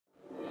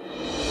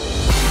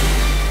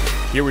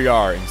Here we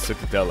are in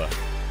Cittadella,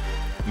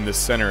 in the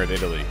center of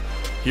Italy.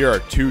 Here are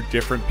two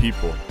different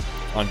people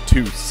on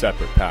two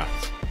separate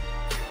paths,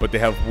 but they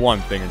have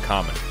one thing in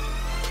common.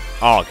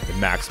 I'll get the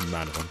maximum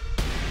out of them.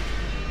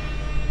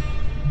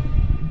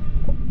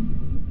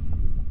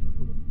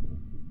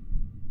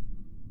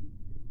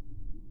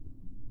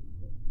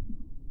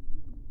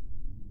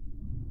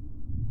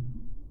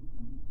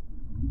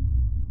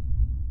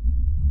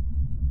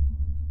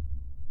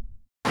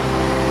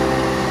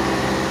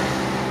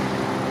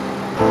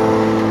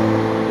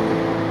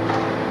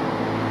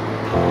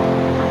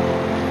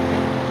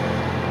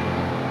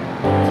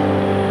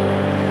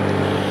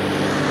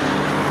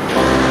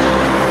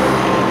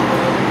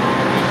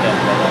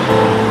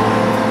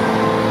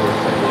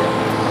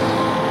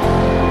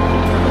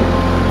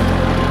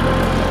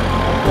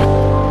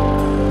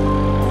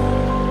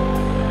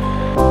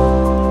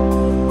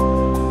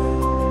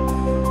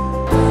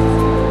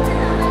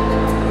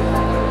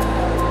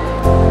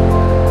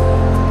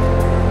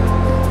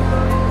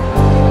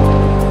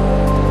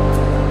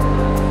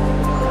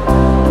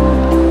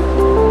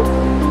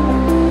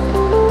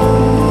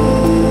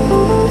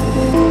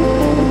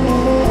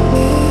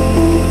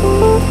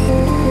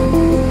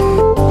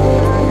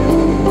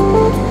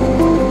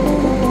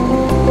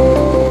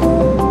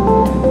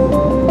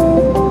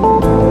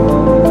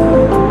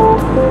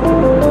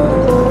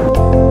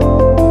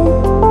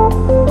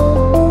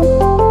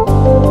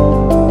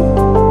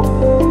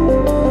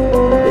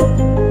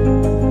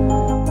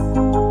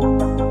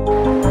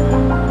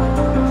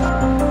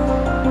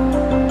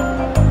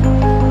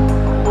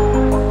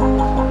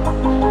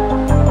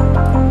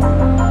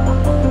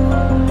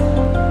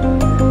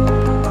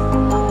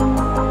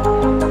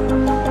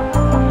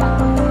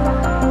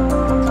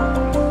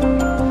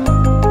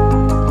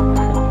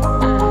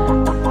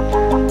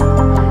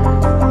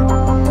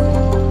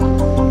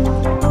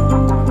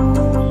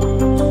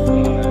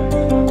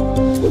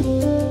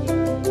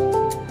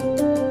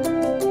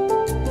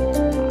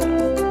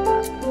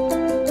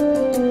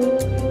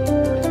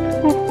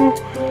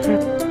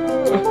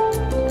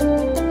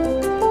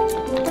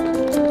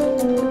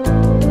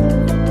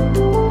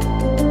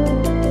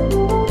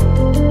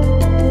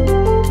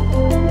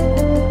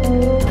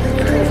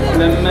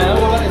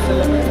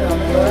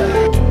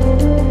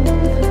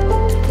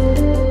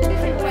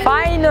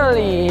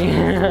 Finally!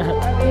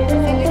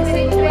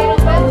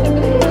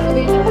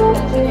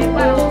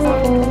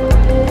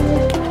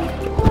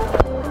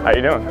 How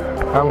you doing?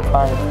 I'm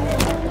fine.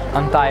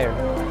 I'm tired.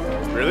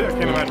 Really? I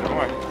can't imagine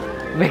why.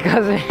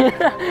 Because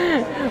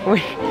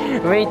we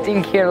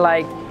waiting here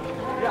like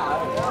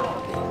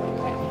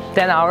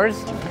 10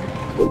 hours.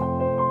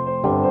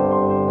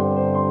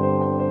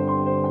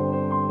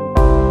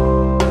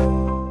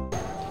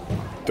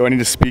 Do I need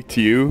to speak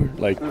to you?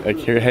 Like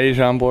here, hey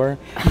Jean-Bour?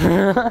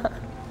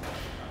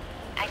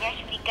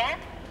 안녕하십니까?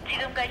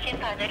 지금 거신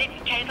번호는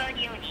잘못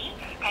이오니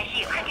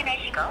다시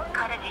확인하시고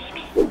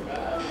걸어주십시오.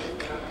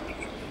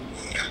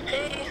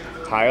 Hey,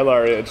 Hi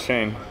Ilaria, it's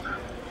Shane.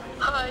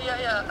 hi,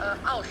 yeah.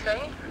 Oh,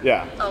 Shane?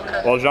 Yeah.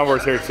 Okay. Well,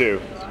 Jean-Bour's here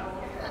too.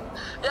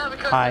 Yeah,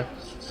 because Hi.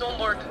 some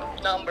more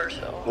number,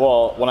 so.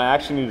 Well, when I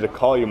actually needed to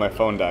call you, my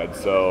phone died,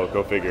 so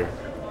go figure.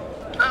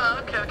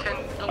 Okay.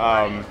 Don't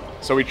worry.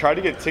 So we tried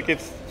to get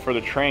tickets for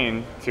the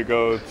train to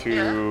go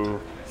to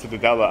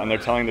Cittadella, and they're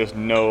telling there's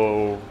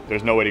no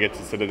way to get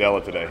to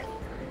Cittadella today.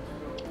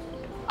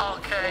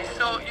 Okay,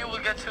 so you will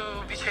get to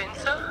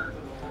Vicenza?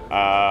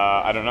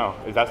 I don't know.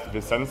 Is that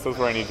Vicenza's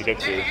where I need to get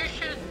to? You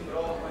should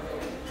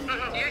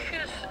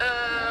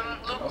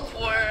look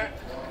for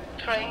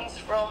trains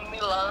from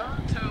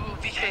Milan to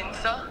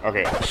Vicenza.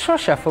 Okay.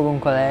 Sose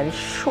fogunk oda elérni,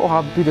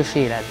 soha büdös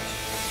élet.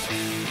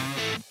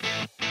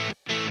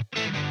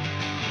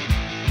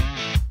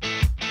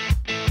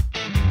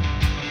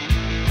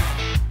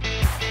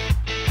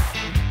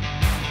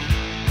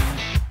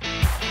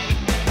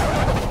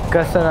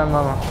 Köszönöm,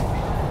 mama.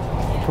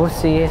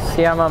 Puszi,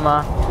 szia,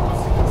 mama.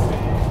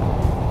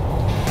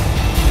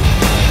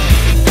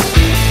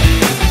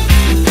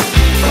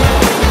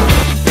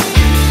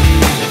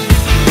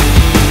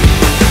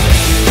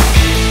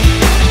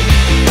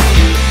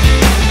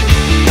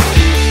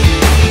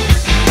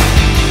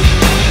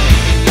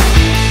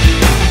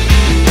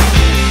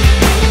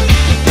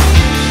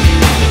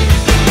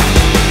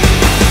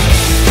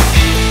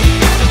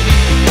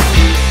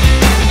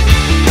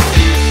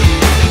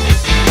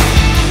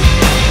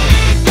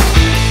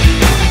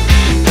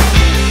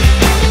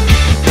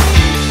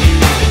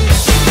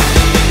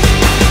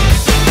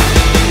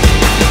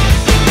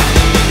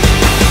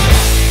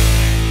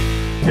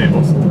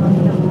 Tables.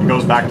 It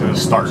goes back to the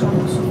start.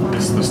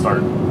 This is the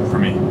start for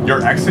me.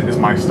 Your exit is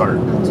my start,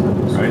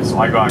 right? So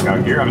I go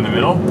out here, I'm in the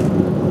middle,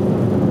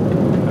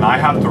 and I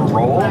have to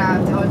roll.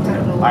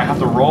 I have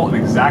to roll an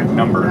exact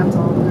number.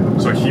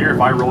 So here, if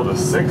I roll a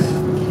 6,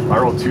 if I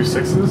roll 2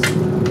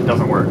 6s, it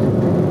doesn't work.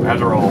 I have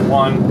to roll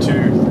 1,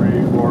 2,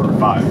 3, 4, or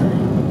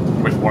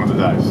 5 with one of the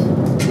dice.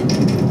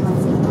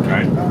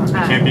 Right?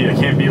 It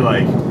can't be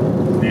like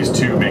these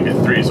two make it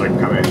 3 so I can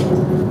come in.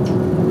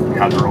 You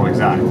have to roll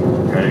exact,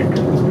 okay?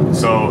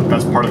 So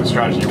that's part of the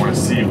strategy. You want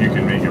to see if you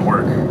can make it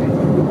work.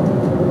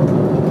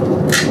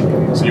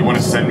 So you want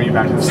to send me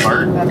back to the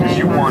start because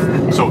you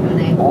want, so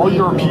all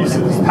your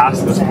pieces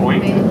past this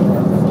point,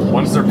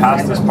 once they're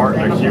past this part,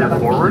 like here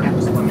forward,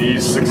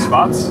 these 6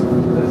 spots,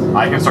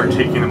 I can start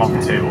taking them off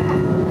the table.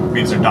 It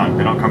means they're done,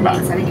 they don't come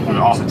back. So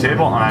they're off the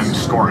table and I'm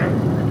scoring.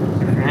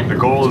 The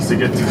goal is to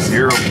get to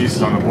 0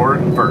 pieces on the board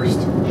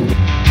first.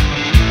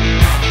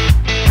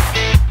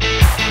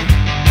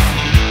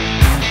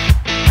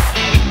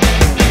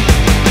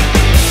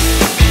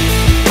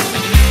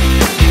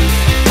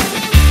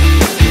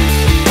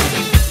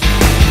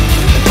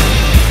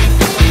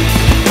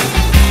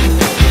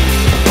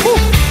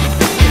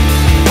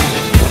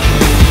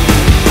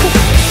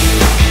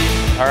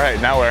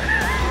 Now where?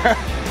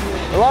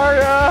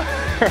 Laria!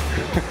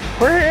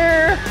 We're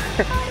here!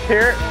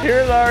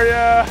 Here,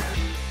 Laria!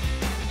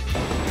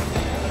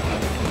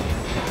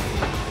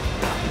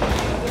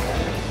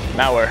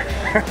 Now where?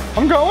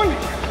 I'm going!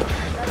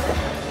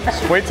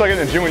 Just wait till I get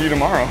in the gym with you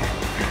tomorrow.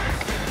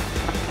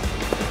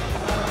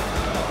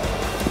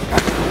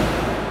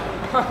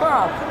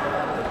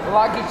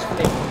 Luggage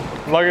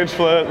flip. Luggage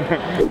flip.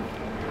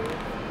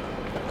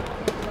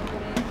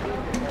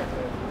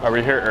 Are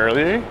we here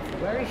early?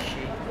 Where is she?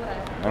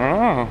 I don't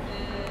know.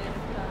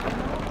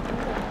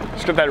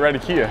 Just got that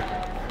red Kia.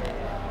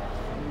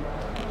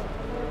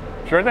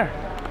 She's right there.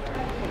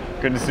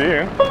 Good to see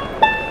you.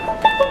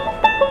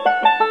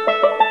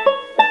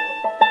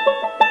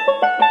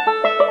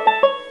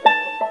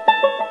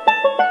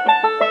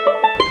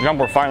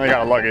 Jumper finally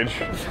got a luggage.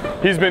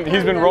 He's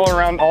been rolling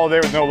around all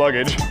day with no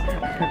luggage.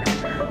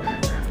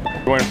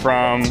 We went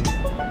from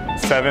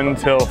 7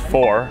 till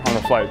 4 on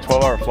the flight,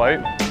 12-hour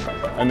flight,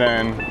 and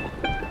then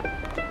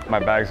my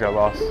bags got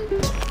lost.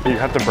 You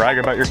have to brag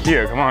about your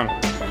Kia, come on.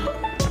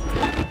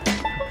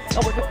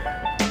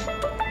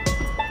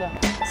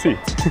 See.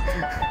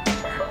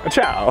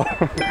 Ciao.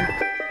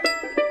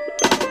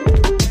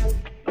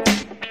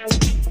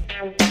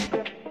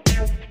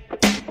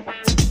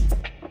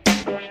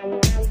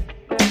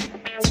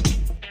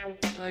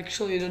 I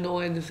actually don't know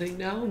anything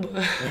now,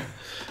 but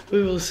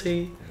we will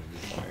see.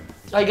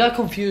 I got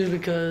confused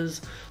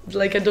because,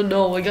 like, I don't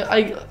know.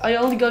 I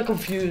only got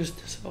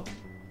confused, so.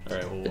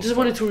 Alright, well, I just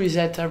wanted to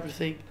reset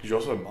everything. you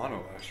also had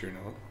mono last year,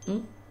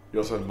 no? You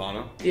also had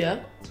mono?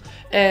 Yeah,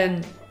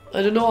 and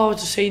I don't know how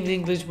to say in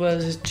English,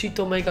 but it's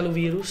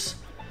cytomegalovirus,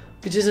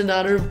 which is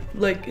another,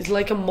 like, it's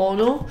like a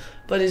mono,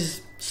 but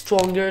it's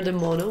stronger than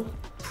mono.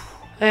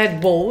 I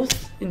had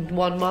both in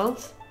 1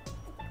 month,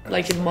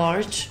 like in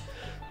March.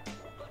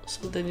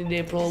 So then in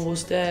April I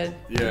was dead,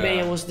 Yeah. May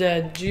I was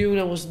dead, June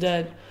I was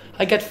dead.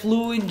 I got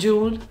flu in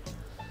June.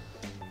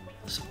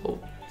 So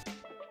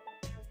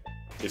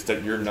It's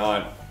that you're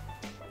not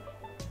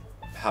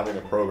having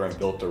a program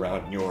built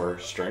around your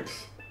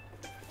strengths.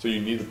 So you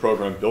need the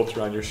program built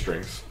around your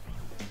strengths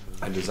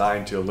and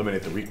designed to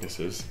eliminate the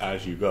weaknesses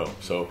as you go.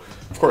 So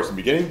of course, in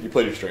the beginning, you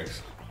play your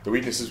strengths. The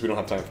weaknesses we don't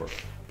have time for.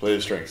 Play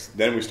the strengths.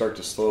 Then we start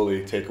to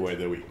slowly take away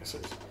the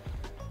weaknesses.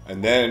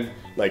 And then,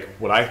 like,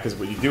 because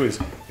what you do is,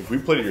 if we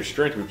play to your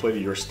strength, we play to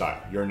your style,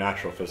 your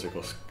natural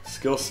physical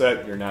skill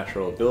set, your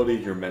natural ability,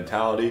 your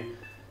mentality.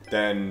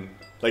 Then,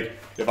 like,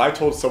 if I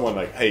told someone,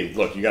 like, hey,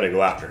 look, you gotta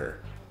go after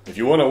her. If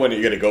you wanna win it,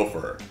 you gotta go for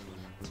her.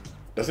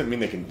 Doesn't mean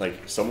they can,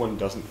 like, someone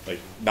doesn't,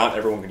 like, not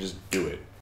everyone can just do it.